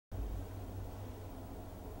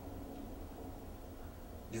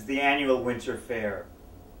It is the annual winter fair.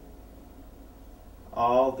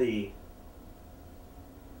 All the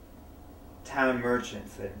town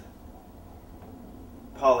merchants and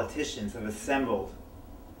politicians have assembled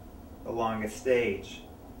along a stage.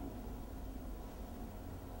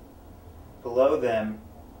 Below them,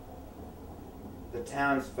 the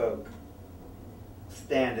townsfolk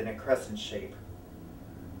stand in a crescent shape,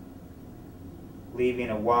 leaving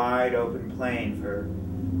a wide open plain for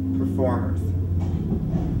performers.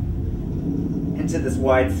 Into this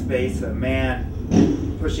wide space, a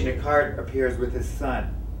man pushing a cart appears with his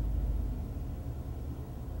son.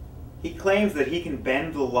 He claims that he can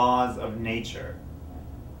bend the laws of nature.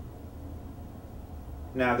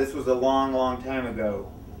 Now, this was a long, long time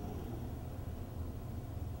ago.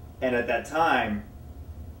 And at that time,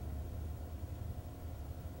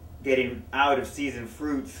 getting out of season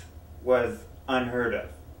fruits was unheard of.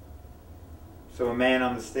 So a man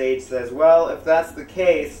on the stage says, well, if that's the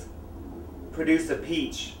case, produce a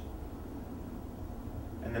peach.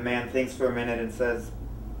 And the man thinks for a minute and says,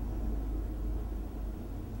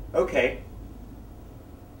 okay,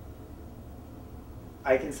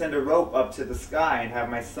 I can send a rope up to the sky and have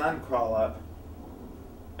my son crawl up,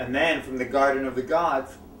 and then from the garden of the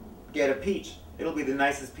gods, get a peach. It'll be the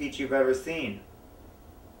nicest peach you've ever seen.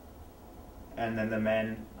 And then the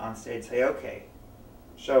men on stage say, okay,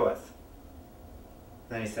 show us.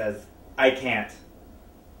 Then he says, I can't.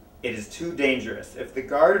 It is too dangerous. If the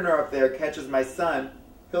gardener up there catches my son,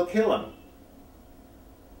 he'll kill him.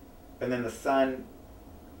 And then the son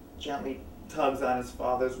gently tugs on his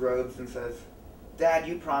father's robes and says, Dad,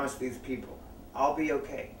 you promised these people. I'll be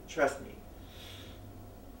okay. Trust me.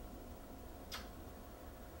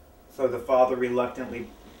 So the father reluctantly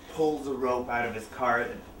pulls the rope out of his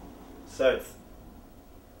cart and starts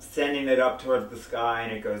sending it up towards the sky,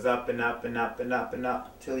 and it goes up and up and up and up and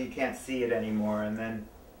up till you can't see it anymore. And then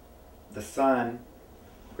the son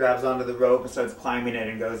grabs onto the rope and starts climbing it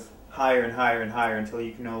and goes higher and higher and higher until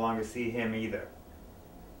you can no longer see him either.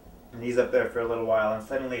 And he's up there for a little while, and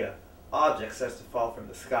suddenly an object starts to fall from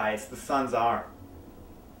the sky. It's the son's arm.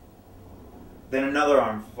 Then another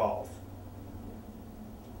arm falls.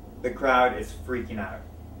 The crowd is freaking out.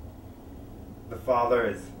 The father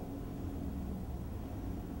is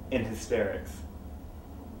in hysterics.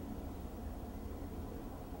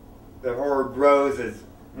 The horror grows as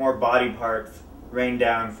more body parts rain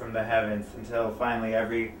down from the heavens until finally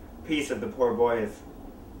every piece of the poor boy is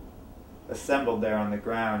assembled there on the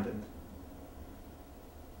ground. And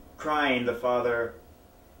crying, the father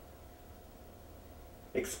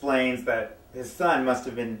explains that his son must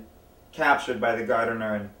have been captured by the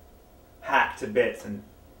gardener and hacked to bits and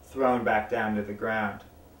thrown back down to the ground.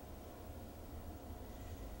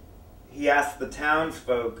 He asked the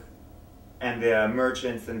townsfolk and the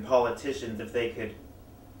merchants and politicians if they could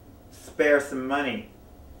spare some money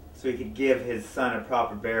so he could give his son a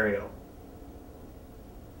proper burial.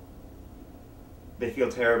 They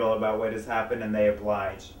feel terrible about what has happened and they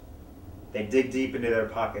oblige. They dig deep into their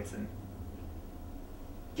pockets and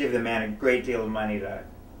give the man a great deal of money to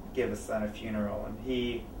give his son a funeral. And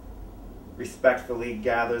he respectfully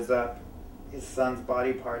gathers up his son's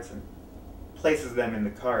body parts and places them in the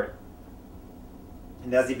cart.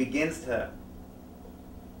 And as he begins to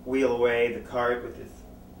wheel away the cart with his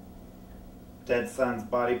dead son's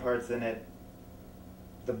body parts in it,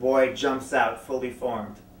 the boy jumps out fully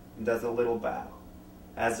formed and does a little bow,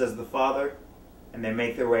 as does the father, and they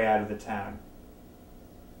make their way out of the town.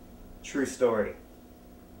 True story.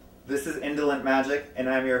 This is Indolent Magic, and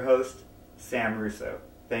I'm your host, Sam Rousso.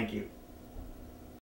 Thank you.